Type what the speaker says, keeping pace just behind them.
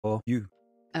for you.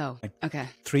 Oh, okay.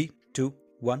 3, 2,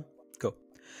 1, go.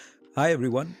 Hi,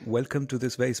 everyone. Welcome to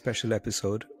this very special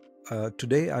episode.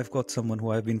 Today, I've got someone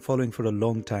who I've been following for a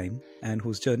long time and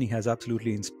whose journey has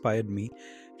absolutely inspired me.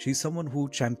 She's someone who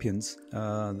champions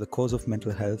the cause of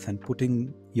mental health and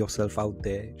putting yourself out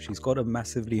there. She's got a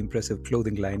massively impressive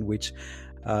clothing line, which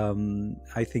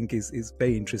I think is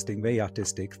very interesting, very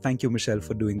artistic. Thank you, Michelle,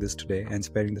 for doing this today and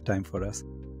sparing the time for us.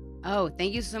 Oh,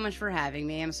 thank you so much for having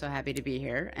me. I'm so happy to be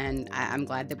here, and I'm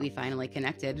glad that we finally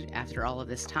connected after all of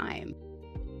this time.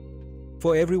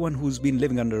 For everyone who's been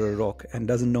living under a rock and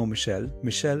doesn't know Michelle,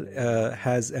 Michelle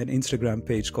has an Instagram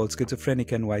page called Schizophrenic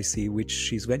NYC, which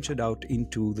she's ventured out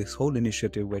into this whole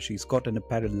initiative where she's got an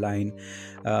apparel line.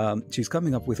 She's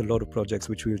coming up with a lot of projects,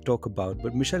 which we'll talk about.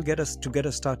 But Michelle, get us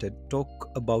started.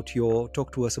 Talk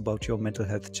to us about your mental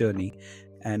health journey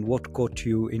and what got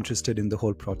you interested in the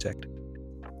whole project.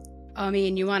 I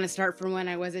mean, you want to start from when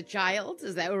I was a child?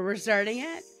 Is that where we're starting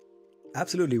at?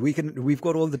 Absolutely. We've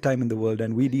got all the time in the world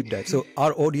and we deep dive. So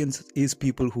our audience is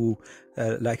people who,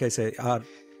 like I say, are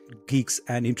geeks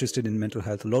and interested in mental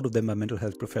health. A lot of them are mental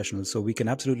health professionals. So we can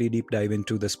absolutely deep dive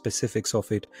into the specifics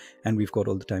of it. And we've got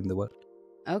all the time in the world.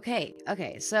 Okay.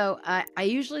 So I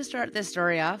usually start this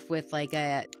story off with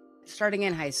starting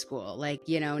in high school,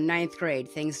 ninth grade,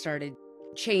 things started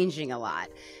changing a lot.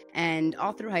 And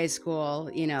all through high school,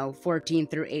 14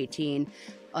 through 18,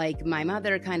 my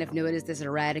mother kind of noticed this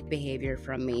erratic behavior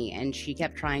from me, and she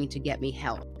kept trying to get me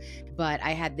help. But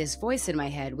I had this voice in my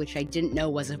head, which I didn't know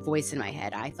was a voice in my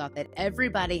head. I thought that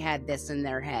everybody had this in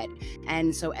their head.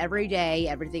 And so every day,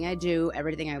 everything I do,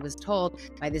 everything I was told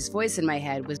by this voice in my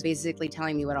head was basically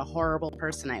telling me what a horrible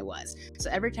person I was. So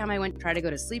every time I went to try to go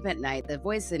to sleep at night, the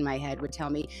voice in my head would tell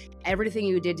me, everything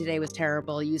you did today was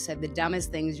terrible. You said the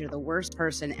dumbest things. You're the worst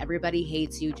person. Everybody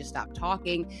hates you. Just stop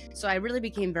talking. So I really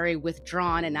became very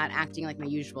withdrawn and not acting like my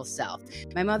usual self.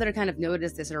 My mother kind of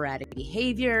noticed this erratic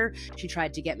behavior. She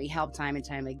tried to get me help time and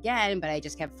time again, but I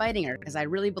just kept fighting her because I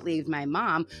really believed my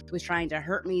mom was trying to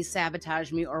hurt me,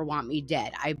 sabotage me, or want me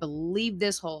dead. I believe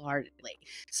this wholeheartedly.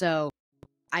 So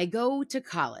I go to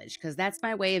college because that's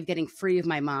my way of getting free of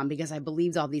my mom, because I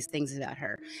believed all these things about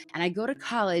her. And I go to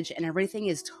college and everything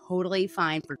is totally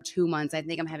fine for 2 months. I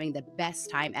think I'm having the best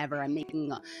time ever. I'm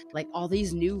making all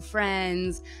these new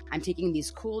friends. I'm taking these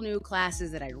cool new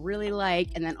classes that I really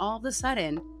like. And then all of a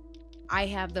sudden, I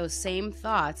have those same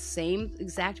thoughts, same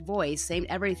exact voice, same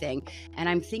everything. And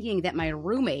I'm thinking that my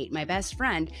roommate, my best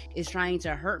friend, is trying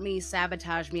to hurt me,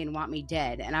 sabotage me, and want me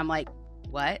dead. And I'm like,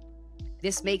 what?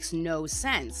 This makes no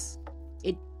sense.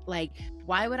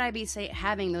 Why would I be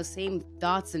having those same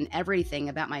thoughts and everything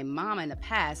about my mom in the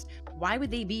past? Why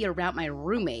would they be around my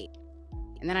roommate?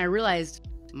 And then I realized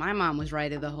my mom was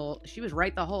right she was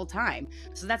right the whole time.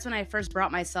 So that's when I first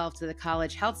brought myself to the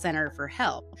college health center for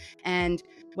help. And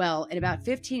well, in about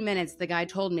 15 minutes, the guy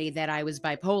told me that I was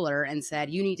bipolar and said,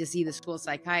 you need to see the school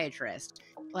psychiatrist.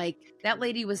 That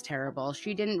lady was terrible.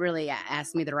 She didn't really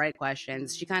ask me the right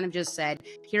questions. She kind of just said,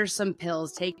 here's some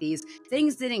pills, take these.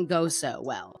 Things didn't go so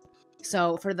well.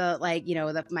 So for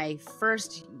my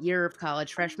first year of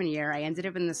college, freshman year, I ended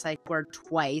up in the psych ward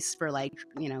twice for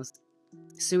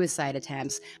suicide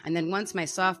attempts. And then once my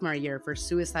sophomore year for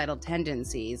suicidal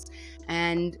tendencies.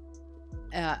 And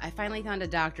I finally found a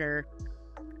doctor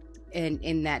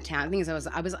in that town. The thing is,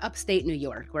 I was upstate New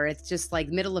York, where it's just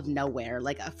middle of nowhere,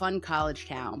 a fun college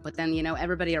town. But then,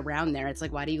 everybody around there, it's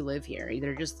why do you live here?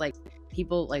 Either just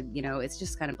people, it's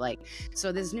just kind of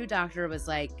so this new doctor was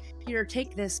like, here,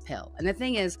 take this pill. And the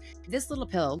thing is, this little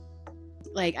pill,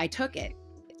 I took it.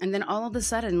 And then all of a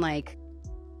sudden,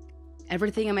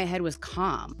 everything in my head was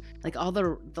calm. All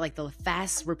the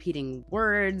fast repeating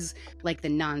words, the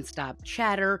nonstop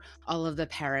chatter, all of the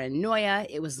paranoia,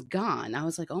 it was gone. I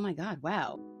was like, oh my God,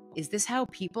 wow. Is this how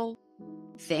people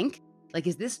think?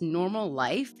 Is this normal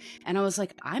life? And I was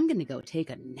like, I'm going to go take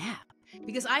a nap.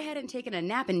 Because I hadn't taken a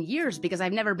nap in years because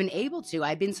I've never been able to.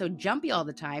 I'd been so jumpy all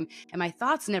the time and my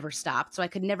thoughts never stopped, so I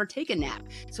could never take a nap.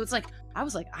 So it's I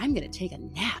was like, I'm going to take a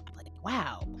nap.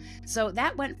 Wow. So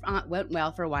that went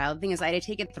well for a while. The thing is, I had to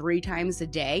take it 3 times a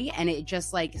day, and it just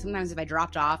sometimes if I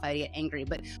dropped off, I'd get angry.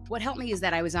 But what helped me is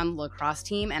that I was on the lacrosse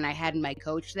team and I had my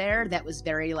coach there that was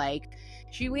very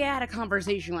we had a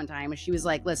conversation one time and she was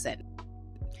like, listen,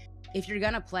 if you're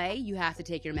going to play, you have to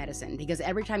take your medicine, because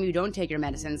every time you don't take your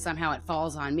medicine, somehow it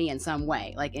falls on me in some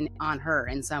way, on her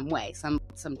in some way,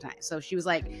 sometimes. So she was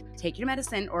like, take your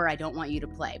medicine or I don't want you to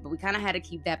play. But we kind of had to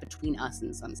keep that between us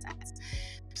in some sense.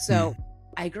 So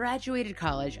I graduated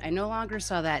college. I no longer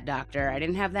saw that doctor. I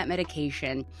didn't have that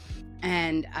medication.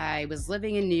 And I was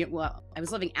living I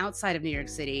was living outside of New York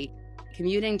City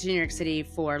commuting to New York City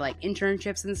for like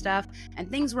internships and stuff, and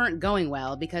things weren't going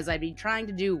well because I'd be trying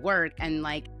to do work and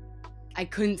like I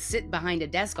couldn't sit behind a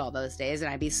desk all those days, and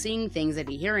I'd be seeing things, I'd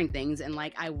be hearing things, and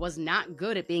like I was not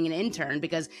good at being an intern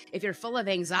because if you're full of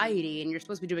anxiety and you're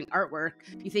supposed to be doing artwork,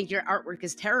 you think your artwork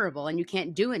is terrible and you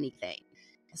can't do anything.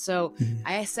 So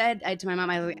I said to my mom,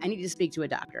 I was like, I need to speak to a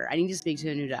doctor. I need to speak to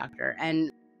a new doctor.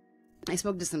 And I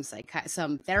spoke to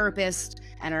some therapist,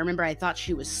 and I remember I thought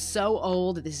she was so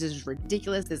old. This is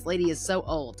ridiculous. This lady is so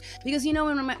old. Because, you know,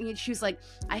 when she was like,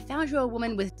 I found you a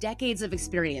woman with decades of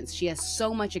experience. She has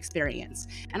so much experience.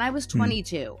 And I was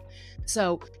 22.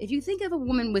 So if you think of a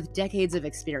woman with decades of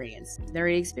experience,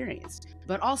 very experienced,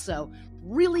 but also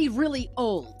really, really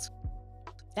old,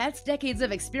 that's decades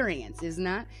of experience, isn't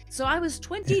it? So I was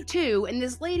 22 and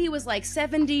this lady was like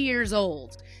 70 years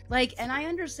old. Like, and I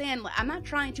understand, I'm not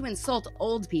trying to insult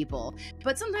old people,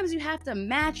 but sometimes you have to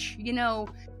match, you know,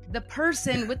 the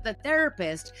person with the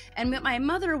therapist. And what my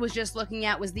mother was just looking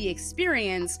at was the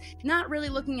experience, not really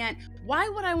looking at why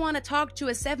would I want to talk to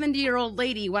a 70-year-old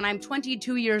lady when I'm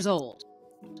 22 years old?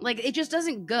 Like, it just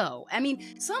doesn't go. I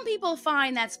mean, some people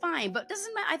find that's fine, but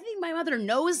I think my mother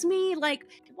knows me. Like,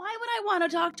 why would I want to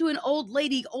talk to an old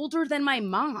lady older than my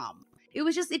mom?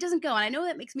 It doesn't go. And I know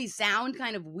that makes me sound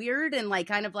kind of weird and like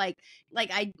ageism,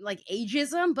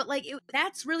 but like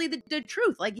that's really the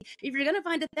truth. Like, if you're going to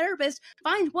find a therapist,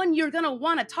 find one you're going to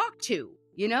want to talk to,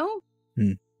 you know?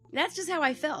 That's just how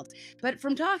I felt. But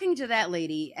from talking to that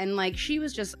lady, and like she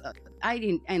was just, I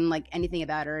didn't like anything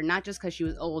about her, not just because she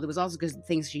was old. It was also because the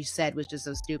things she said was just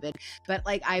so stupid. But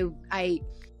like I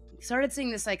started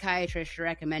seeing the psychiatrist she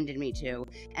recommended me to,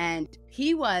 and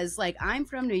he was like, I'm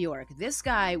from New York. This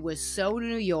guy was so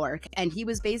New York, and he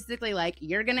was basically like,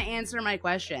 you're gonna answer my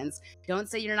questions. Don't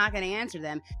say you're not gonna answer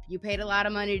them. You paid a lot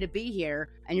of money to be here,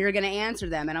 and you're gonna answer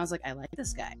them. And I was like, I like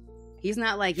this guy. He's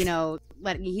not like, you know,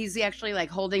 he's actually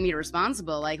like holding me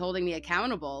responsible, like holding me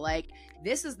accountable. Like,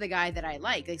 this is the guy that I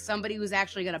like somebody who's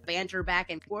actually going to banter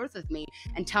back and forth with me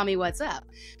and tell me what's up.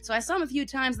 So I saw him a few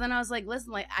times, and then I was like,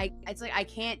 listen, like, it's like, I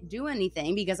can't do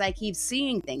anything because I keep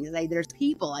seeing things. Like, there's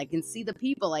people, I can see the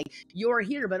people, like, you're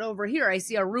here, but over here, I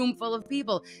see a room full of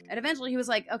people. And eventually he was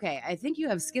like, okay, I think you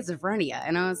have schizophrenia.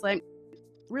 And I was like,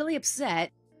 really upset.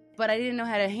 But I didn't know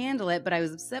how to handle it, but I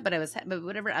was upset, but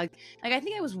whatever. I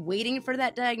think I was waiting for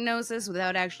that diagnosis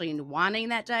without actually wanting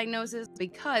that diagnosis,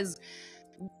 because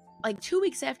like 2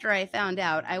 weeks after I found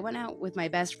out, I went out with my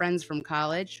best friends from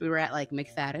college. We were at like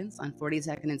McFadden's on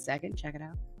 42nd and 2nd. Check it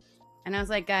out. And I was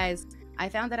like, guys, I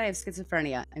found that I have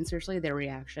schizophrenia. And seriously, their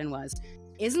reaction was,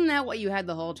 isn't that what you had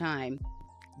the whole time?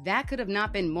 That could have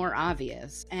not been more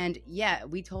obvious. And yeah,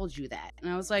 we told you that.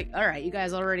 And I was like, all right, you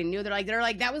guys already knew. They're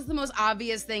like, that was the most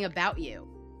obvious thing about you.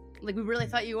 Like, we really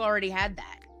thought you already had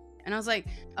that. And I was like,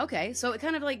 okay. So it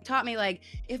kind of like taught me, like,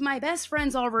 if my best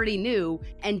friends already knew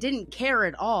and didn't care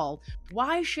at all,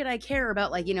 why should I care about,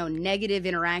 like, you know, negative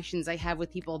interactions I have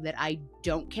with people that I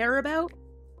don't care about?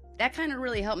 That kind of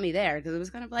really helped me there, because it was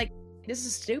kind of like, this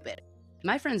is stupid.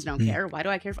 My friends don't care. Why do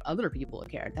I care if other people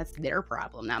care? That's their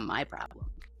problem, not my problem.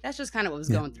 That's just kind of what was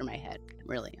going through my head,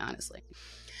 really, honestly.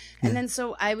 And then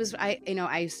so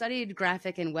I studied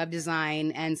graphic and web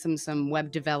design and some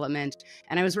web development,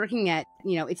 and I was working at,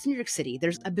 you know, it's New York City.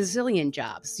 There's a bazillion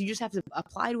jobs. So you just have to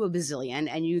apply to a bazillion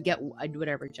and you get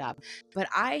whatever job. But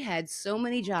I had so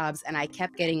many jobs and I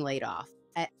kept getting laid off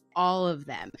at all of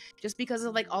them just because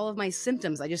of like all of my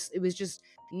symptoms. It was just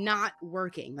not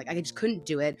working. Like, I just couldn't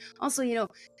do it. Also, you know,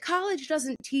 college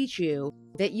doesn't teach you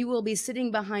that you will be sitting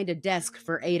behind a desk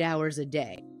for 8 hours a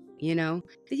day. You know,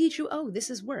 they teach you, oh, this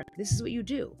is work. This is what you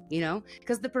do, you know,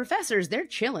 because the professors, they're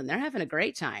chilling. They're having a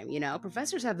great time. You know,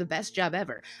 professors have the best job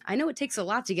ever. I know it takes a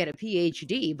lot to get a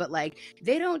PhD, but like,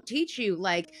 they don't teach you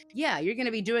like, yeah, you're going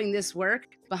to be doing this work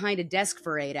behind a desk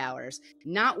for 8 hours,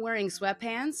 not wearing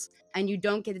sweatpants, and you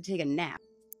don't get to take a nap.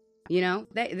 You know,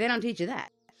 they don't teach you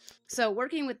that. So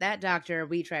working with that doctor,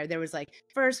 there was like,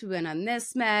 first we went on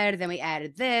this med, then we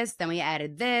added this, then we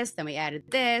added this, then we added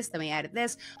this, then we added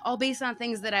this, all based on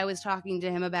things that I was talking to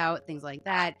him about, things like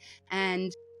that.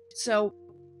 And so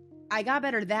I got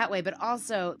better that way, but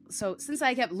also, so since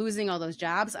I kept losing all those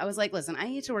jobs, I was like, listen, I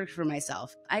need to work for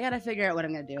myself. I got to figure out what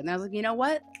I'm going to do. And I was like, you know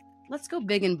what? Let's go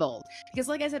big and bold. Because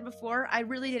like I said before, I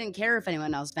really didn't care if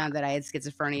anyone else found that I had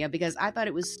schizophrenia, because I thought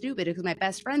it was stupid because my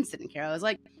best friends didn't care. I was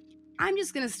like, I'm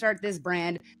just going to start this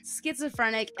brand,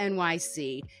 Schizophrenic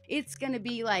NYC. It's going to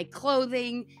be like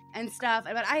clothing and stuff,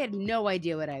 but I had no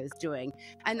idea what I was doing.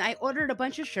 And I ordered a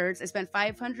bunch of shirts. I spent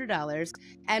 $500,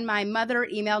 and my mother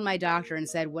emailed my doctor and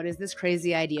said, what is this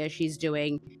crazy idea she's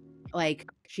doing? Like,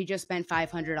 she just spent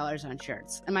 $500 on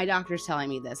shirts. And my doctor's telling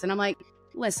me this. And I'm like,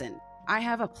 listen, I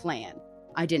have a plan.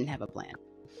 I didn't have a plan.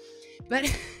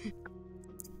 But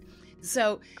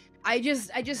so I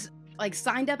just like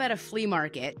signed up at a flea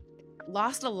market,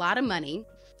 lost a lot of money,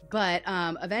 but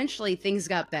eventually things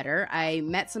got better. I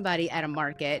met somebody at a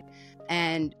market,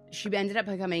 and she ended up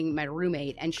becoming my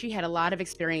roommate, and she had a lot of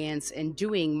experience in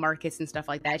doing markets and stuff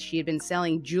like that. She had been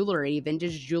selling jewelry,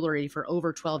 vintage jewelry, for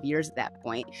over 12 years at that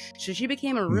point. So she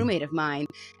became a roommate of mine,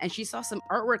 and she saw some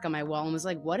artwork on my wall and was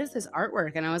like, "What is this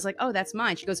artwork?" And I was like, "Oh, that's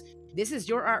mine." She goes, "This is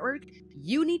your artwork?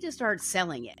 You need to start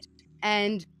selling it."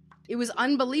 And it was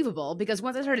unbelievable, because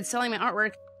once I started selling my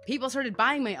artwork, people started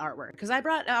buying my artwork, because I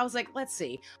was like, let's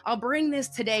see, I'll bring this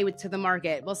today to the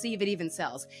market. We'll see if it even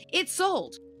sells. It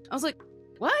sold. I was like,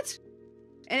 what?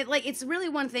 And it's really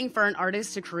one thing for an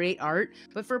artist to create art,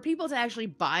 but for people to actually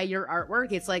buy your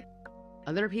artwork, it's like,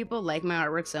 other people like my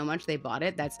artwork so much they bought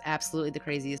it. That's absolutely the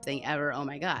craziest thing ever. Oh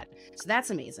my God. So that's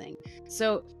amazing.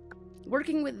 So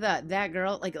working with that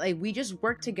girl, like we just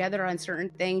worked together on certain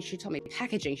things. She taught me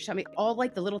packaging. She taught me all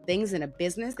like the little things in a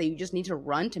business that you just need to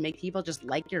run to make people just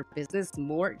like your business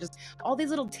more. Just all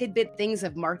these little tidbit things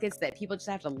of markets that people just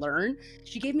have to learn.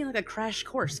 She gave me like a crash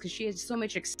course because she had so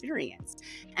much experience,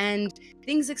 and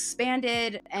things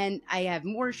expanded, and I have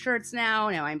more shirts now.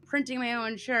 Now I'm printing my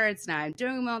own shirts. Now I'm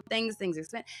doing my own things. Things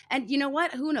expand. And you know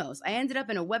what? Who knows? I ended up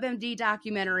in a WebMD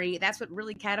documentary. That's what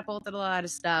really catapulted a lot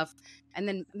of stuff. And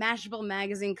then Mashable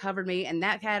magazine covered me, and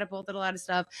that catapulted a lot of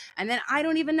stuff. And then I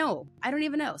don't even know.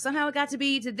 Somehow it got to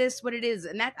be to this what it is.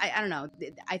 And that I don't know.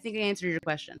 I think I answered your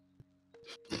question.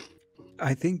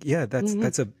 I think, yeah,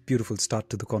 that's a beautiful start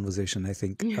to the conversation, I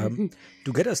think. To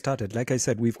get us started, like I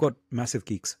said, we've got massive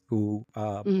geeks who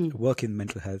work in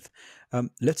mental health.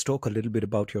 Let's talk a little bit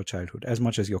about your childhood, as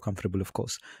much as you're comfortable, of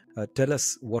course. Tell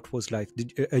us, what was life?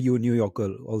 Are you a New York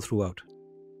girl all throughout?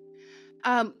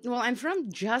 Well, I'm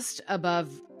from just above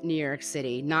New York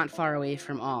City, not far away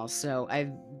from all. So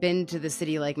I've been to the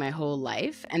city like my whole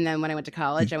life. And then when I went to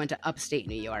college, I went to upstate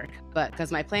New York. But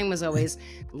because my plan was always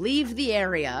leave the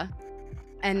area.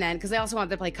 And then, because I also wanted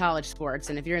to play college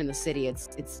sports, and if you're in the city, it's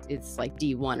like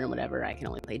D1 or whatever. I can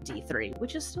only play D3,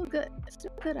 which is still good. It's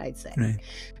still good, I'd say. Right.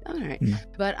 All right.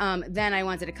 But then I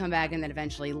wanted to come back and then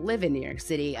eventually live in New York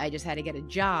City. I just had to get a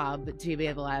job to be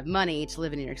able to have money to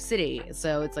live in New York City.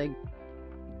 So it's like,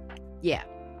 yeah,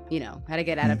 how to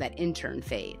get out of that intern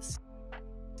phase.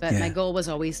 But my goal was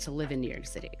always to live in New York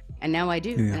City, and now I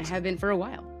do, and I have been for a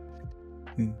while.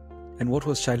 And what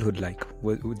was childhood like?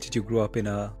 Did you grow up in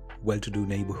a well-to-do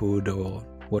neighborhood, or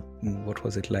what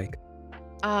was it like?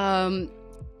 I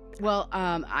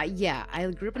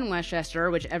grew up in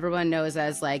Westchester, which everyone knows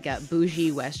as like a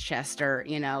bougie Westchester.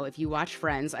 If you watch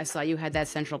Friends, I saw you had that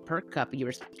Central Perk cup you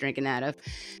were drinking out of.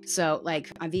 So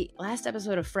like on the last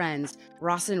episode of Friends,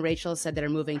 Ross and Rachel said they're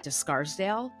moving to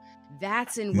Scarsdale.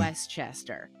 That's in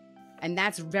Westchester. And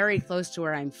that's very close to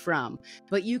where I'm from.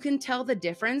 But you can tell the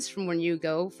difference from when you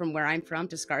go from where I'm from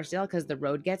to Scarsdale, because the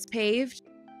road gets paved.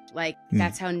 Like,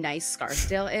 that's how nice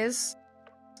Scarsdale is.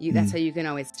 That's how you can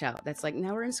always tell. That's like,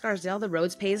 now we're in Scarsdale, the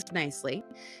road's paved nicely,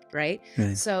 right?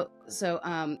 So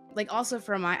like also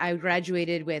I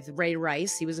graduated with Ray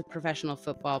Rice. He was a professional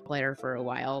football player for a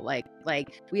while. Like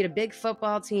we had a big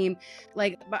football team.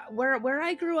 Like where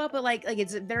I grew up, but like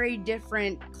it's very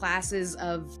different classes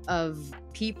of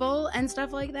people and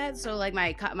stuff like that. So like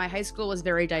my high school was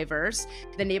very diverse.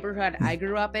 The neighborhood I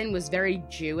grew up in was very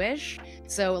Jewish.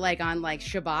 So like on like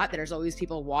Shabbat, there's always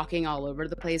people walking all over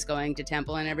the place, going to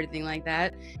temple and everything like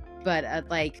that. But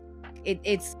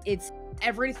it's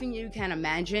everything you can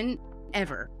imagine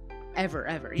ever.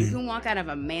 You can walk out of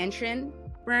a mansion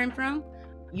where I'm from.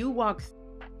 You walk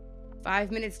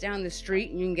 5 minutes down the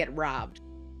street and you can get robbed.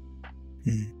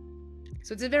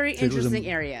 So it's a very interesting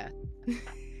area.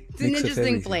 It's an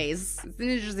interesting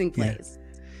place.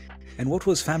 And what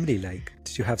was family like?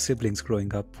 Did you have siblings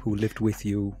growing up who lived with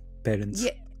you, parents?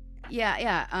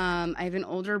 Yeah. I have an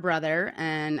older brother,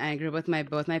 and I grew up with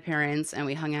both my parents, and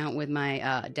we hung out with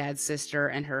my dad's sister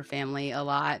and her family a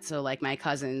lot. So like my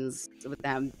cousins with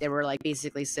them, they were like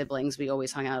basically siblings. We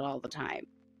always hung out all the time.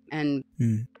 And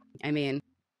I mean,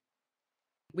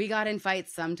 we got in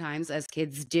fights sometimes, as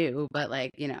kids do, but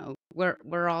like,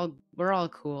 we're all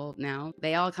cool now.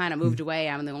 They all kind of moved away.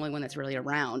 I'm the only one that's really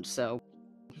around. So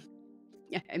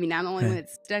yeah, I mean, I'm the only one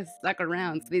that's stuck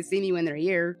around. So they see me when they're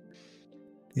here.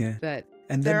 Yeah. But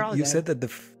and then you said that the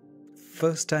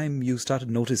first time you started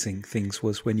noticing things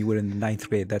was when you were in the 9th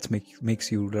grade. That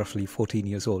makes you roughly 14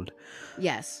 years old.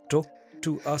 Yes. Talk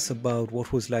to us about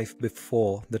what was life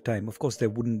before the time. Of course, there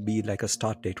wouldn't be like a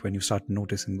start date when you start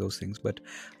noticing those things, but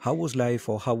how was life,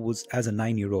 or how was, as a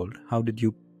 9-year-old, how did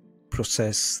you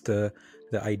process the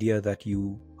idea that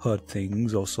you heard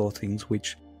things or saw things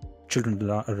which children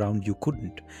around you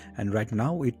couldn't. And right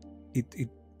now it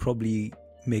probably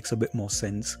makes a bit more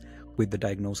sense with the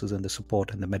diagnosis and the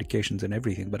support and the medications and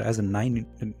everything. But as a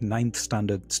ninth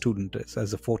standard student,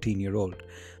 as a 14-year-old,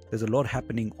 there's a lot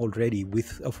happening already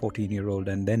with a 14-year-old.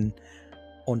 And then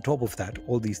on top of that,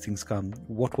 all these things come.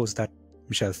 What was that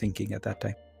Michelle thinking at that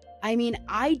time? I mean,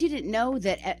 I didn't know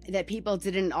that people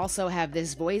didn't also have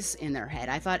this voice in their head.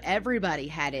 I thought everybody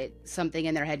had something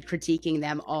in their head critiquing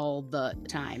them all the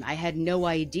time. I had no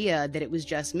idea that it was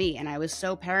just me, and I was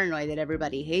so paranoid that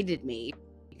everybody hated me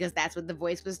because that's what the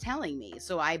voice was telling me.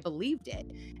 So I believed it.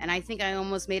 And I think I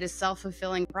almost made a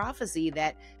self-fulfilling prophecy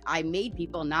that I made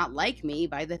people not like me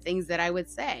by the things that I would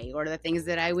say or the things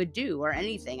that I would do or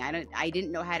anything. I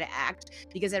didn't know how to act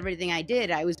because everything I did,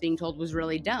 I was being told was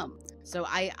really dumb. So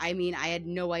I mean, I had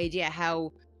no idea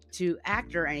how to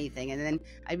act or anything. And then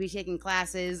I'd be taking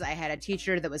classes. I had a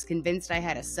teacher that was convinced I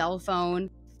had a cell phone,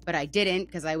 but I didn't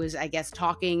because I was, I guess,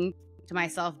 talking to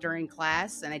myself during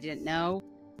class and I didn't know.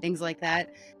 Things like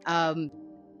that.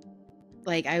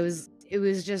 Like it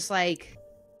was just like,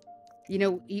 you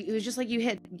know, it was just like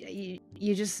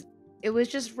it was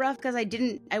just rough because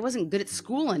I wasn't good at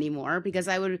school anymore because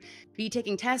I would be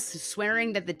taking tests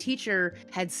swearing that the teacher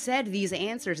had said these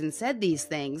answers and said these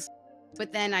things.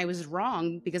 But then I was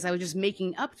wrong because I was just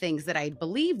making up things that I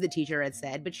believed the teacher had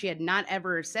said, but she had not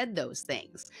ever said those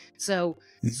things. So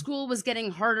school was getting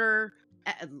harder.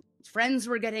 Friends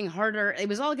were getting harder. It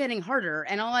was all getting harder.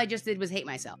 And all I just did was hate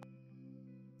myself.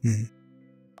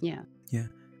 Yeah. Yeah.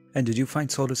 And did you find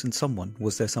solace in someone?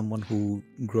 Was there someone who,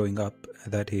 growing up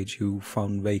at that age, you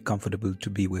found very comfortable to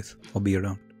be with or be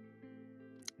around?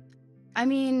 I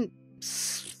mean,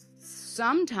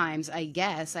 sometimes, I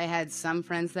guess, I had some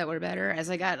friends that were better. As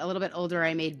I got a little bit older,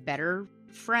 I made better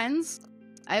friends.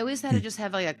 I always had to just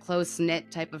have like a close-knit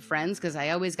type of friends because I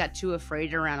always got too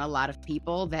afraid around a lot of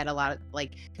people that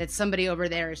that somebody over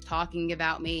there is talking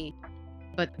about me,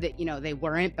 but that, you know, they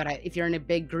weren't. But if you're in a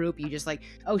big group, you just like,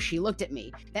 oh, she looked at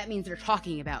me. That means they're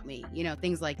talking about me, you know,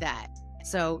 things like that.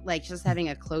 So like just having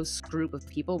a close group of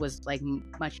people was like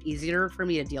much easier for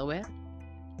me to deal with.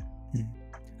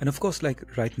 And of course,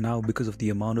 like right now, because of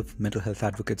the amount of mental health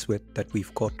advocates that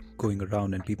we've got going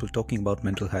around and people talking about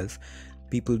mental health,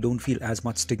 people don't feel as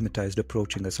much stigmatized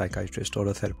approaching a psychiatrist or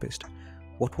a therapist.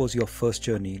 What was your first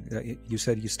journey? You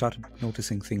said you started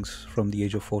noticing things from the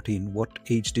age of 14. What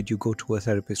age did you go to a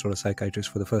therapist or a psychiatrist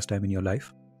for the first time in your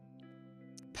life?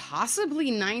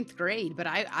 Possibly ninth grade, but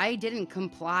I didn't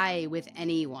comply with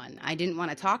anyone. I didn't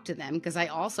want to talk to them because I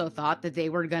also thought that they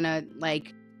were gonna,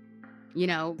 like, you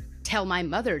know, tell my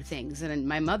mother things. And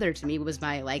my mother to me was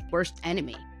my like worst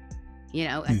enemy, you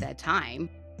know, at that time.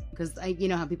 Because you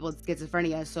know how people with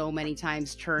schizophrenia so many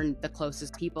times turn the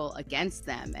closest people against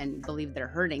them and believe they're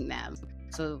hurting them.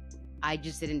 So I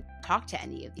just didn't talk to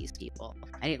any of these people.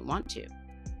 I didn't want to.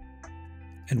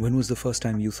 And when was the first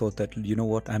time you thought that, you know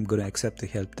what, I'm going to accept the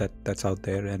help that's out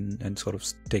there and sort of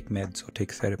take meds or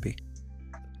take therapy?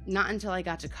 Not until I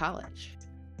got to college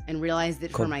and realized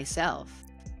it for myself.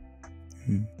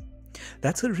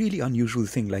 That's a really unusual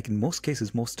thing. Like in most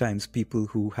cases, most times, people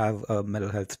who have a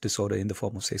mental health disorder in the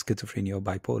form of, say, schizophrenia or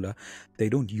bipolar, they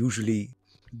don't usually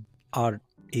are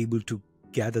able to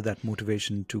gather that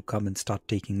motivation to come and start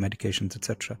taking medications,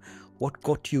 etc. What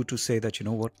got you to say that, you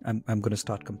know what, I'm going to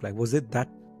start complying? Was it that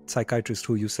psychiatrist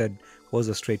who you said was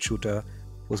a straight shooter,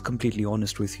 was completely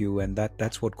honest with you, and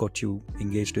that's what got you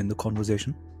engaged in the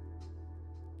conversation?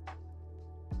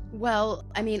 Well,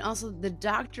 I mean, also the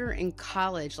doctor in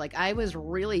college, like I was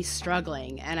really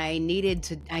struggling and I needed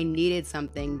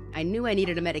something. I knew I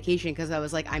needed a medication because I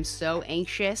was like, I'm so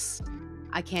anxious.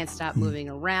 I can't stop moving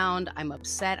around. I'm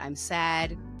upset. I'm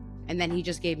sad. And then he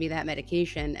just gave me that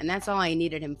medication and that's all I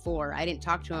needed him for. I didn't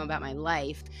talk to him about my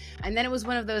life. And then it was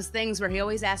one of those things where he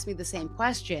always asked me the same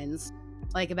questions,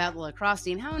 like about the lacrosse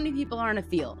team. How many people are on a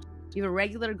field? Do you have a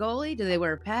regular goalie? Do they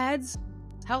wear pads?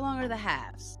 How long are the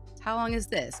halves? How long is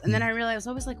this? And then I realized,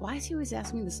 I was like, why is he always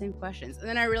asking me the same questions? And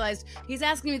then I realized he's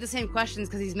asking me the same questions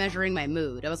because he's measuring my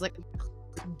mood. I was like,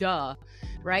 duh,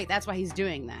 right? That's why he's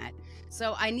doing that.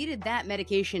 So I needed that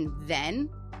medication then.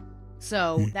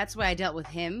 So that's why I dealt with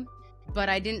him. But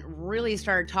I didn't really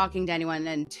start talking to anyone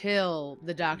until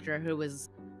the doctor who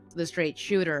was the straight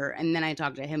shooter. And then I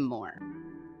talked to him more.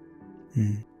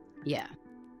 Yeah.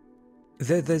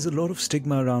 There's a lot of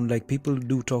stigma around, like people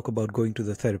do talk about going to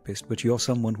the therapist, but you're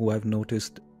someone who I've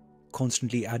noticed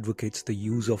constantly advocates the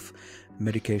use of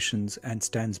medications and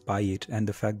stands by it and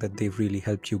the fact that they've really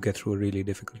helped you get through a really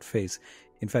difficult phase.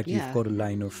 In fact, you've got a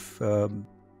line of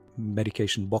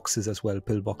medication boxes as well,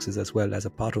 pill boxes as well, as a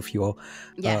part of your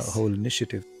whole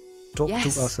initiative. Talk to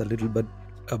us a little bit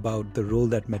about the role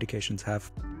that medications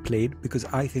have played, because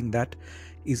I think that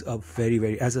is a very,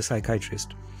 very, as a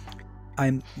psychiatrist,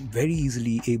 I'm very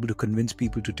easily able to convince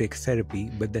people to take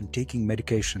therapy, but then taking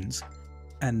medications,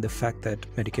 and the fact that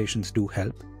medications do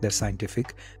help, they're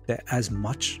scientific, they're as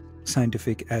much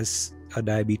scientific as a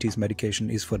diabetes medication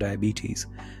is for diabetes.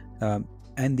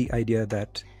 And the idea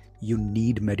that you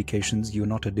need medications, you're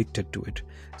not addicted to it.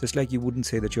 Just like you wouldn't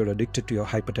say that you're addicted to your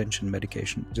hypertension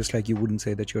medication, just like you wouldn't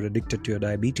say that you're addicted to your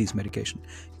diabetes medication.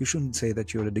 You shouldn't say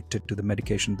that you're addicted to the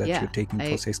medication that you're taking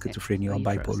for, say, schizophrenia or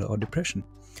bipolar or depression.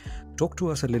 Talk to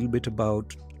us a little bit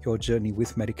about your journey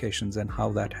with medications and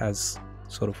how that has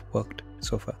sort of worked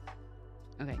so far.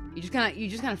 Okay, you just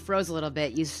kind of froze a little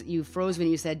bit. You froze when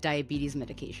you said diabetes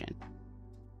medication.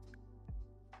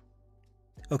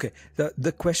 Okay,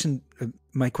 the question,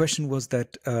 my question was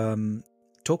that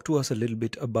talk to us a little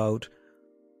bit about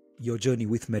your journey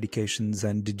with medications,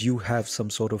 and did you have some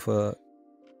sort of a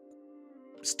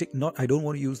I don't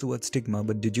want to use the word stigma,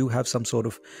 but did you have some sort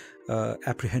of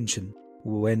apprehension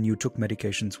when you took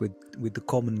medications with the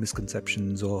common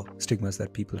misconceptions or stigmas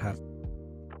that people have?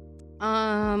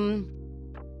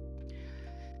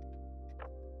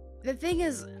 The thing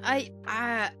is,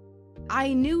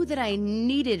 I knew that I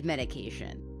needed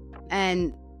medication,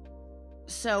 and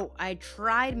so I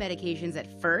tried medications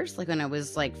at first, like when I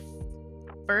was like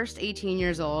first 18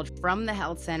 years old, from the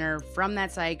health center, from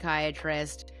that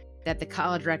psychiatrist that the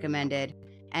college recommended,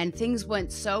 and things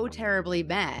went so terribly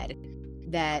bad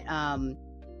that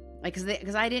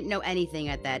because I didn't know anything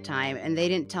at that time, and they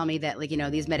didn't tell me that, like, you know,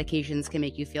 these medications can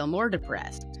make you feel more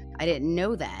depressed. I didn't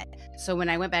know that. So when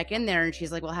I went back in there and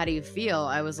she's like, well, how do you feel?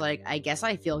 I was like, I guess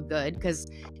I feel good, because,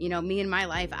 you know, me in my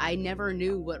life, I never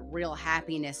knew what real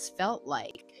happiness felt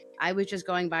like. I was just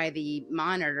going by the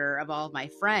monitor of all of my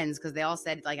friends, because they all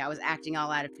said, like, I was acting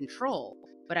all out of control.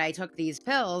 But I took these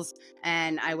pills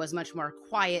and I was much more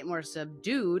quiet, more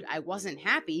subdued. I wasn't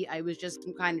happy. I was just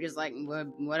kind of just like,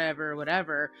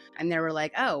 whatever. And they were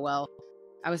like, oh, well,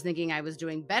 I was thinking I was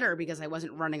doing better because I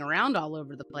wasn't running around all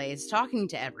over the place talking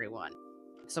to everyone.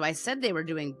 So I said they were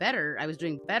doing better. I was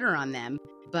doing better on them,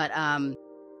 but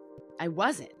I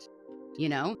wasn't, you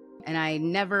know? And I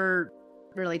never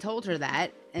really told her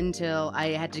that until I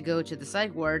had to go to the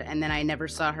psych ward, and then I never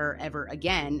saw her ever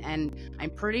again. And I'm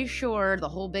pretty sure the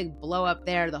whole big blow up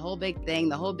there, the whole big thing,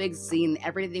 the whole big scene,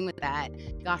 everything with that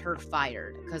got her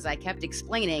fired, because I kept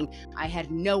explaining I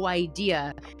had no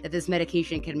idea that this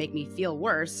medication could make me feel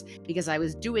worse, because I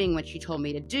was doing what she told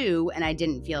me to do and I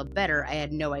didn't feel better. I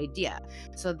had no idea.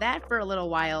 So that for a little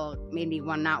while made me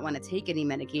not want to take any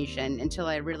medication, until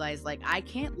I realized, like, I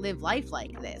can't live life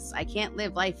like this. I can't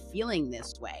live life feeling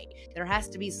this way. There has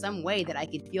to be some way that I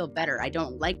could feel better. I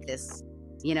don't like this.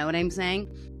 You know what I'm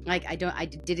saying? Like, I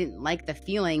didn't like the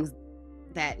feelings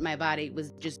that my body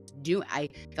was just doing. I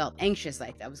felt anxious.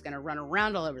 Like I was going to run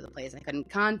around all over the place. I couldn't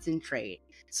concentrate.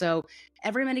 So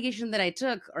every medication that I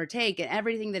took or take, and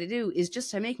everything that I do, is just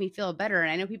to make me feel better.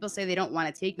 And I know people say they don't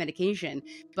want to take medication,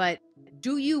 but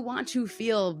do you want to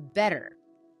feel better?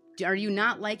 Are you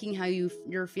not liking how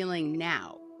you're feeling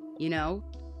now? You know,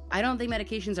 I don't think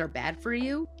medications are bad for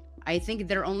you. I think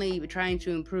they're only trying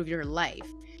to improve your life.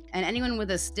 And anyone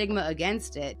with a stigma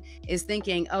against it is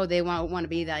thinking, oh, they want to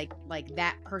be like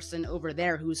that person over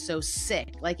there who's so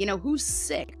sick. Like, you know, who's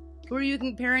sick? Who are you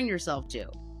comparing yourself to?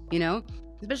 You know,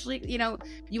 especially, you know,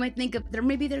 you might think of,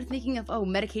 maybe they're thinking of, oh,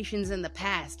 medications in the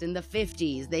past, in the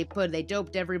 50s, they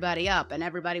doped everybody up and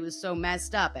everybody was so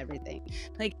messed up, everything.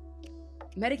 Like,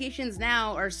 medications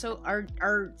now are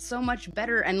so much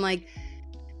better. And like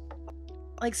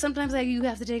sometimes you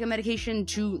have to take a medication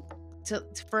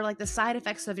for like the side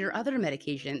effects of your other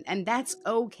medication, and that's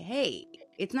okay.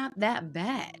 It's not that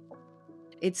bad.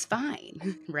 It's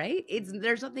fine, right?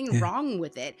 There's nothing wrong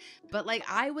with it. But like,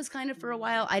 I was kind of, for a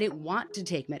while, I didn't want to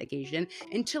take medication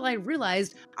until I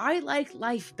realized I like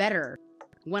life better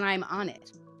when I'm on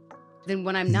it than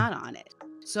when I'm not on it.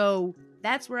 So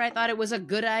that's where I thought it was a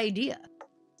good idea.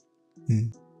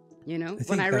 You know,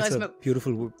 when I realized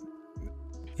beautiful.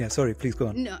 Yeah, sorry, please go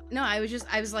on. No, I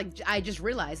just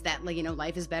realized that, like, you know,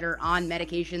 life is better on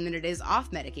medication than it is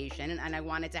off medication, and I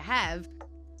wanted to have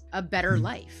a better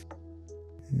life.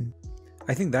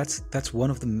 I think that's one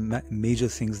of the major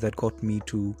things that got me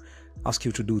to ask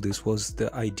you to do this, was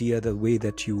the idea, the way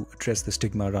that you address the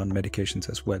stigma around medications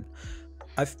as well.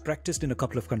 I've practiced in a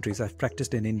couple of countries. I've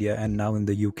practiced in India and now in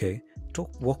the UK.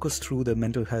 Walk us through the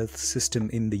mental health system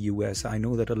in the US. I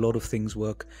know that a lot of things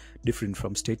work different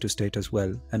from state to state as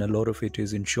well, and a lot of it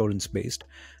is insurance based.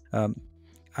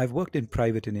 I've worked in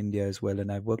private in India as well,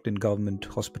 and I've worked in government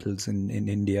hospitals in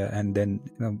India, and then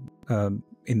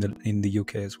in the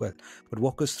UK as well. But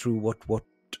walk us through what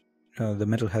the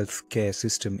mental health care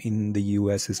system in the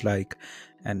US is like,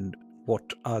 and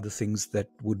what are the things that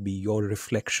would be your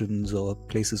reflections or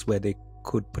places where they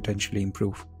could potentially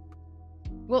improve?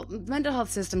 Well, the mental health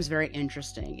system is very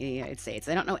interesting in the United States.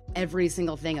 I don't know every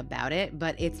single thing about it,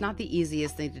 but it's not the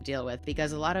easiest thing to deal with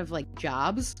because a lot of like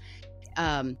jobs,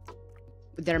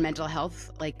 their mental health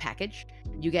like package,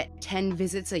 you get 10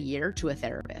 visits a year to a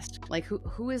therapist. Like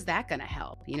who is that going to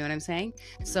help? You know what I'm saying?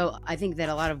 So I think that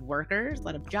a lot of workers, a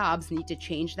lot of jobs need to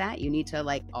change that. You need to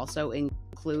like also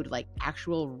include like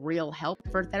actual real help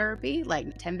for therapy.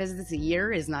 Like 10 visits a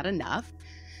year is not enough.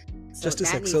 So just a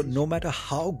sec. So no matter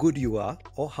how good you are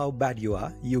or how bad you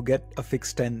are, you get a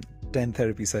fixed 10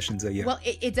 therapy sessions a year. Well,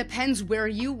 it depends where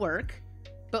you work.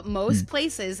 But most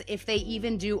places, if they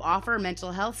even do offer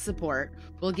mental health support,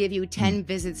 will give you 10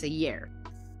 visits a year.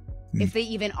 If they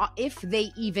even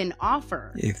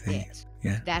offer it,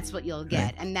 that's what you'll get.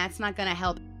 Right. And that's not going to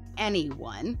help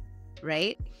anyone,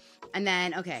 right? And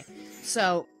then, okay,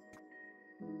 so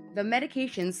the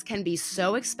medications can be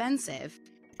so expensive.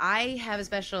 I have a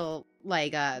special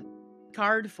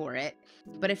card for it,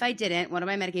 but if I didn't, one of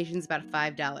my medications is about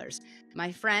 $5.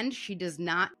 My friend, she does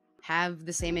not have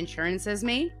the same insurance as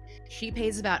me. She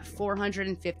pays about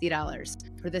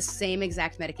 $450 for the same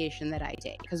exact medication that I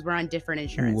take because we're on different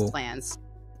insurance plans.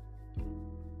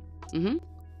 And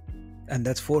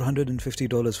that's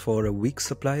 $450 for a week's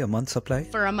supply, a month's supply?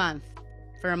 For a month.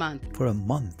 For a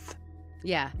month.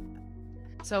 Yeah.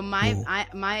 So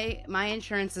my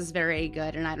insurance is very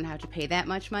good and I don't have to pay that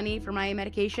much money for my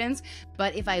medications.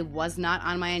 But if I was not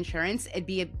on my insurance, it'd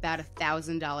be about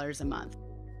 $1,000 a month.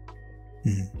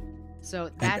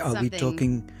 So that's something. Are we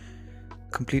talking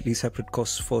completely separate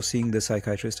costs for seeing the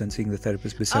psychiatrist and seeing the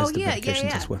therapist besides the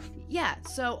medications as well? Yeah.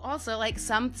 So also like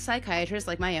some psychiatrists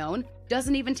like my own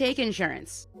doesn't even take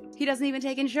insurance. He doesn't even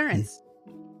take insurance.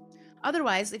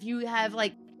 Otherwise, if you have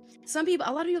like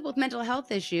a lot of people with mental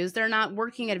health issues, they're not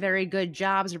working at very good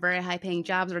jobs or very high paying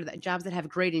jobs or jobs that have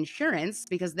great insurance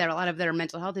because a lot of their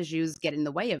mental health issues get in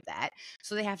the way of that.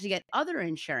 So they have to get other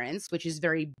insurance, which is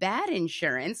very bad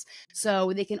insurance.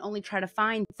 So they can only try to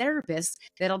find therapists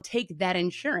that'll take that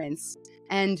insurance.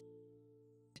 And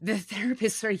the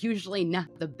therapists are usually not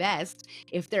the best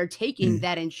if they're taking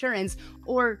that insurance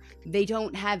or they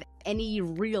don't have any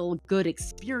real good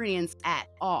experience at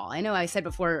all. I know I said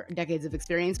before decades of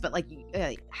experience, but like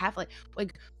I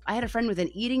had a friend with an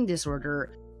eating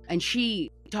disorder and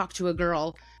she talked to a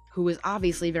girl who was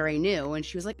obviously very new and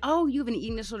she was like, "Oh, you have an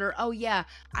eating disorder? Oh yeah,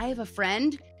 I have a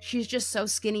friend. She's just so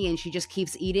skinny and she just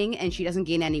keeps eating and she doesn't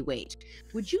gain any weight."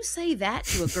 Would you say that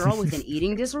to a girl with an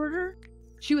eating disorder?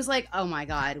 She was like, "Oh my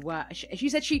God." Wow. She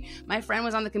said my friend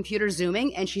was on the computer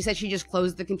Zooming and she said she just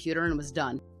closed the computer and was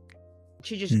done.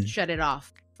 She just shut it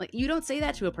off. Like, you don't say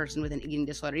that to a person with an eating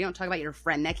disorder. You don't talk about your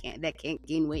friend that can't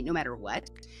gain weight no matter what.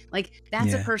 Like,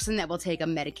 that's a person that will take a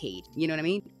Medicaid. You know what I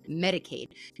mean? Medicaid.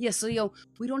 Yeah, so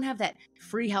we don't have that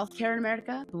free healthcare in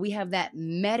America, but we have that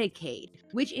Medicaid,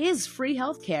 which is free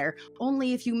healthcare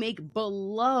only if you make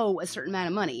below a certain amount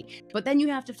of money. But then you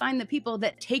have to find the people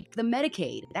that take the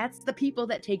Medicaid. That's the people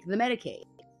that take the Medicaid.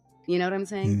 You know what I'm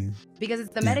saying? Because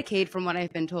it's the Medicaid, from what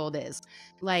I've been told, is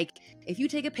like, if you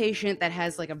take a patient that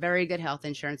has like a very good health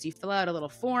insurance, you fill out a little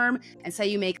form and say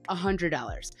you make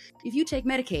 $100. If you take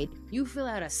Medicaid, you fill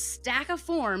out a stack of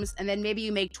forms and then maybe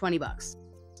you make $20.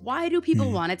 Why do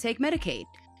people want to take Medicaid?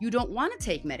 You don't want to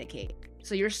take Medicaid.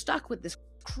 So you're stuck with this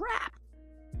crap.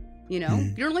 You know,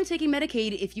 you're only taking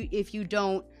Medicaid if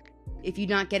you're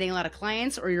not getting a lot of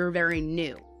clients or you're very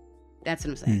new. That's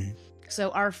what I'm saying. So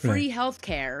our free health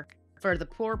care for the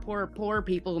poor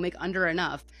people who make under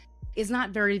enough is not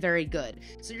very, very good.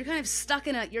 So you're kind of stuck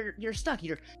you're stuck.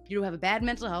 You have a bad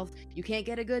mental health. You can't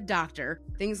get a good doctor,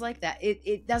 things like that.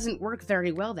 It doesn't work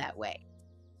very well that way.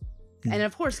 And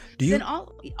of course,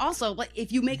 also, like,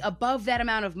 if you make above that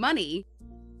amount of money,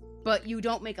 but you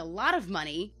don't make a lot of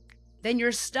money, then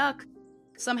you're stuck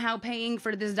somehow paying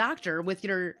for this doctor with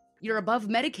you're above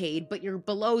Medicaid, but you're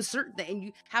below certain,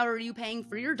 and how are you paying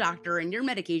for your doctor and your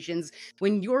medications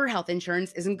when your health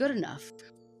insurance isn't good enough?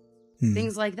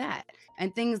 Things like that.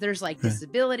 And there's like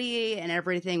disability and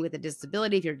everything with a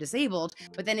disability if you're disabled.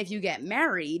 But then if you get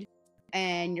married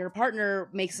and your partner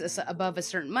makes above a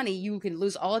certain money, you can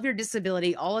lose all of your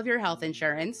disability, all of your health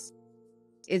insurance.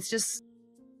 It's just,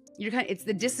 it's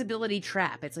the disability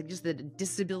trap. It's like just the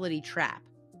disability trap.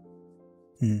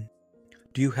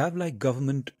 Do you have like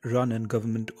government run and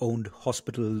government owned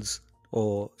hospitals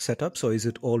or setups, or is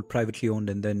it all privately owned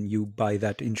and then you buy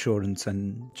that insurance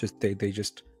and they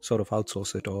just sort of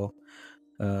outsource it or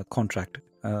contract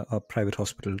a private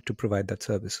hospital to provide that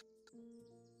service?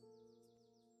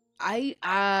 I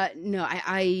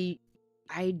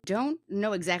don't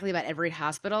know exactly about every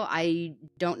hospital. I'm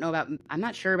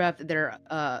not sure about if they're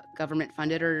government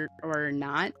funded or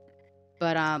not,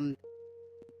 but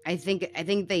I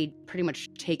think they pretty much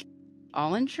take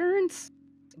all insurance.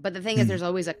 But the thing is, there's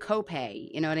always a copay.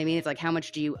 You know what I mean? It's like, how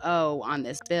much do you owe on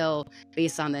this bill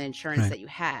based on the insurance that you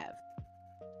have?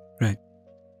 Right.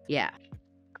 Yeah.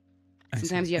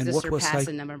 Sometimes you have to surpass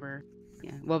a number.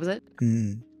 Yeah. What was it?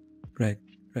 Right.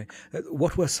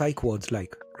 What were psych wards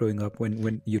like growing up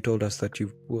when you told us that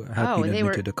you have been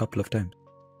admitted a couple of times?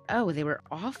 Oh, they were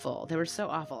awful. They were so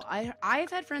awful.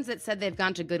 I've had friends that said they've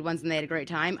gone to good ones and they had a great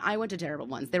time. I went to terrible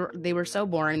ones. They were so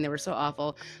boring. They were so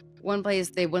awful. One place,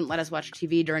 they wouldn't let us watch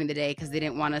TV during the day because they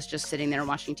didn't want us just sitting there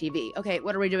watching TV. Okay,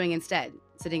 what are we doing instead?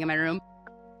 Sitting in my room?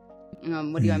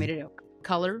 What do you want me to do?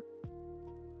 Color?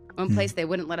 One place, they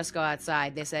wouldn't let us go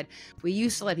outside. They said, we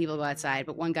used to let people go outside,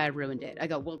 but one guy ruined it. I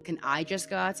go, well, can I just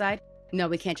go outside? No,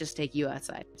 we can't just take you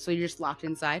outside. So you're just locked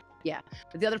inside? Yeah.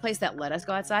 But the other place that let us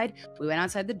go outside, we went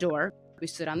outside the door, we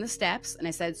stood on the steps, and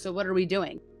I said, so what are we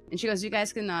doing? And she goes, you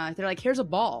guys can, they're like, here's a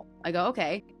ball. I go,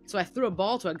 okay. So I threw a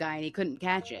ball to a guy and he couldn't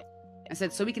catch it. I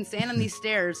said, so we can stand on these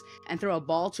stairs and throw a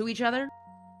ball to each other?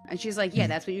 And she's like, yeah,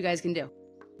 that's what you guys can do.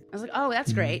 I was like, oh,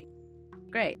 that's great.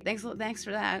 Great. Thanks for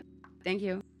that. Thank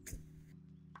you.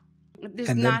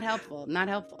 Not helpful.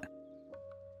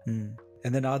 And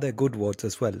then are there good wards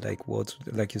as well? Like wards,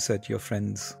 like you said, your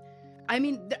friends. I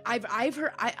mean, I've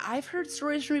heard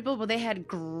stories from people, but they had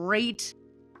great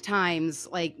times.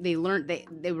 Like they learned,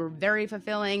 they were very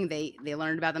fulfilling. They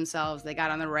learned about themselves. They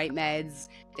got on the right meds.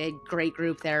 They had great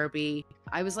group therapy.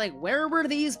 I was like, where were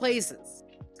these places?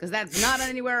 Because that's not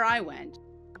anywhere I went.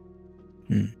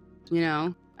 You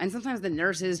know, and sometimes the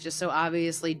nurses just so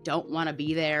obviously don't want to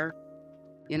be there.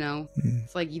 You know,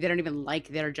 it's like they don't even like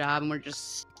their job and we're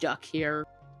just stuck here.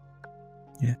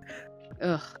 Yeah.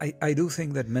 Ugh. I do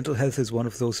think that mental health is one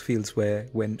of those fields where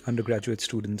when undergraduate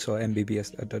students or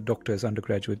MBBS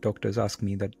undergraduate doctors ask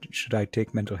me that should I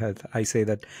take mental health, I say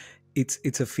that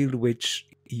it's a field which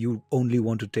you only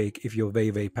want to take if you're very,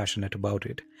 very passionate about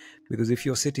it. Because if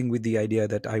you're sitting with the idea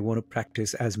that I want to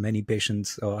practice as many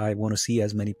patients or I want to see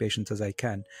as many patients as I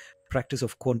can, practice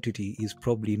of quantity is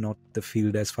probably not the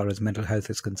field as far as mental health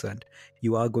is concerned.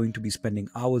 You are going to be spending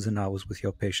hours and hours with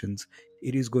your patients.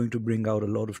 It is going to bring out a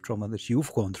lot of trauma that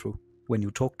you've gone through when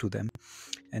you talk to them.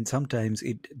 And sometimes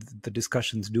the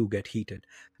discussions do get heated.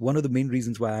 One of the main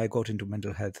reasons why I got into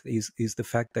mental health is the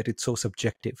fact that it's so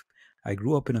subjective. I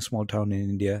grew up in a small town in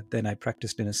India, then I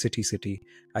practiced in a city.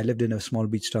 I lived in a small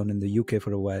beach town in the UK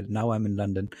for a while. Now I'm in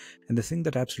London. And the thing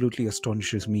that absolutely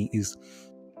astonishes me is,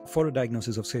 for a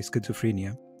diagnosis of, say,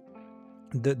 schizophrenia,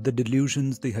 the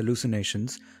delusions, the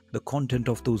hallucinations, the content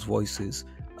of those voices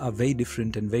are very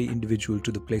different and very individual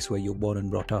to the place where you're born and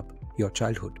brought up, your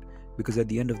childhood. Because at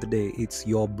the end of the day, it's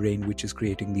your brain which is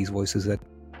creating these voices that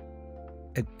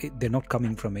they're not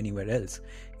coming from anywhere else.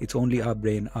 It's only our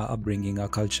brain, our upbringing, our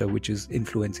culture, which is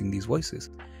influencing these voices.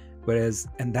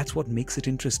 And that's what makes it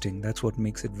interesting. That's what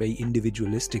makes it very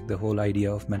individualistic, the whole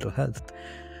idea of mental health.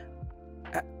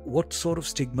 What sort of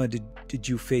stigma did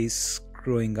you face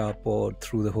growing up or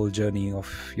through the whole journey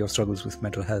of your struggles with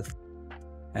mental health?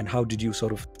 And how did you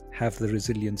sort of have the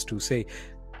resilience to say,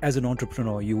 as an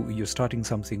entrepreneur, you're starting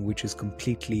something which is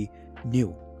completely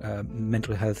new,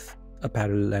 mental health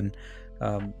apparel, and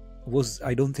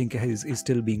I don't think is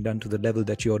still being done to the level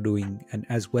that you're doing and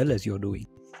as well as you're doing.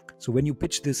 So when you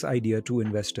pitch this idea to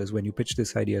investors, when you pitch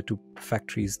this idea to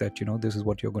factories that, this is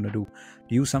what you're going to do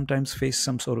you sometimes face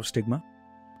some sort of stigma?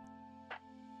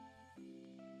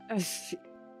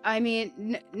 I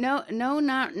mean, no,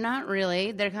 not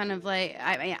really. They're kind of like,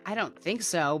 I don't think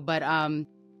so, but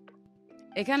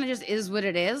it kind of just is what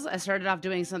it is. I started off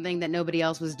doing something that nobody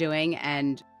else was doing,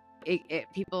 and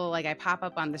people, like, I pop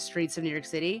up on the streets of New York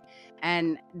City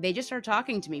and they just start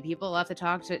talking to me. People love to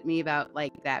talk to me about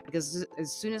like that, because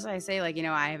as soon as I say, like,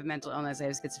 I have a mental illness, I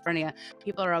have schizophrenia,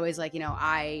 people are always like,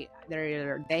 they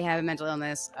have a mental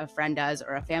illness, a friend does,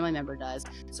 or a family member does.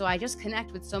 So I just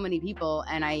connect with so many people,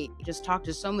 and I just talk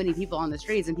to so many people on the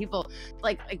streets, and people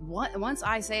once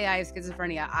I say I have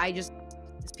schizophrenia,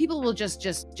 people will just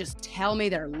tell me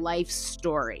their life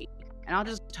story. And I'll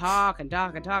just talk, and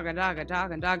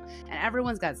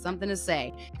everyone's got something to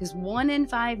say. Because 1 in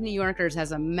 5 New Yorkers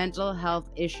has a mental health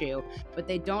issue, but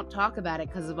they don't talk about it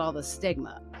because of all the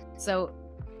stigma. So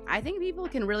I think people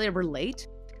can really relate.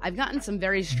 I've gotten some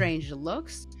very strange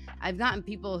looks. I've gotten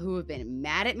people who have been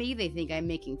mad at me. They think I'm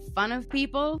making fun of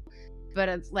people. But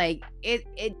it's like, it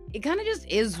kind of just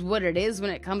is what it is when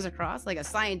it comes across. Like a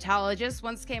Scientologist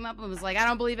once came up and was like, I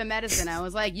don't believe in medicine. I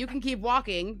was like, you can keep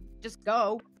walking. Just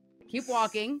go. Keep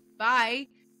walking. Bye.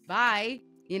 Bye.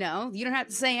 You know, you don't have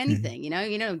to say anything. You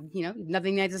know,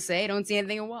 nothing nice to say. Don't see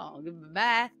anything at all.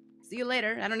 Bye. See you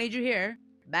later. I don't need you here.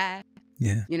 Bye.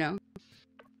 Yeah. You know,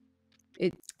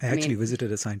 I actually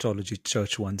visited a Scientology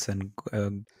church once and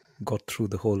got through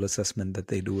the whole assessment that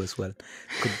they do as well.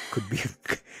 Could be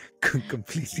a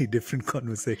completely different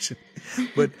conversation.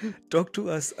 But talk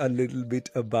to us a little bit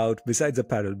about, besides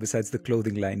apparel, besides the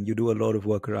clothing line, you do a lot of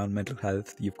work around mental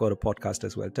health. You've got a podcast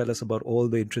as well. Tell us about all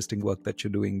the interesting work that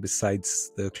you're doing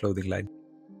besides the clothing line.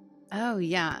 Oh,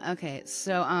 yeah. Okay.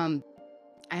 So,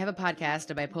 I have a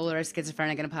podcast, a bipolar,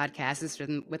 schizophrenic, and a podcast. It's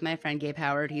with my friend Gabe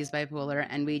Howard. He's bipolar,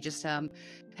 and we just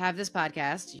have this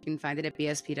podcast. You can find it at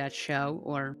bsp.show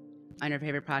or on your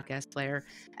favorite podcast player.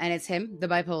 And it's him, the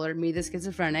bipolar, me, the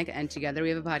schizophrenic, and together we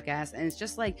have a podcast. And it's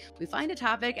just like we find a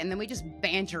topic and then we just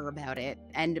banter about it.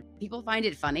 And people find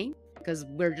it funny because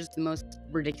we're just the most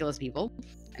ridiculous people,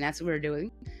 and that's what we're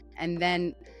doing. And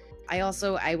then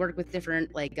I work with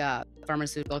different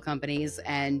pharmaceutical companies,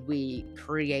 and we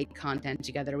create content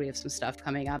together. We have some stuff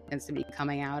coming up. It's going to be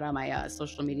coming out on my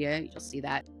social media. You'll see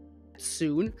that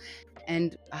soon.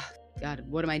 And God,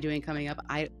 what am I doing coming up?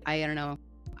 I don't know.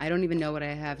 I don't even know what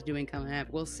I have doing coming up.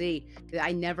 We'll see.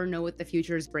 I never know what the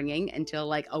future is bringing until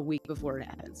like a week before it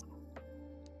happens.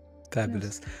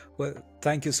 Fabulous. Well,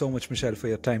 thank you so much, Michelle, for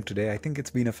your time today. I think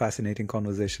it's been a fascinating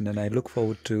conversation, and I look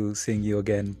forward to seeing you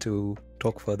again to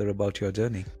talk further about your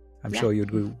journey. I'm sure you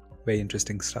do very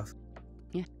interesting stuff.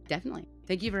 Yeah, definitely.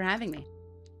 Thank you for having me.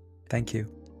 Thank you.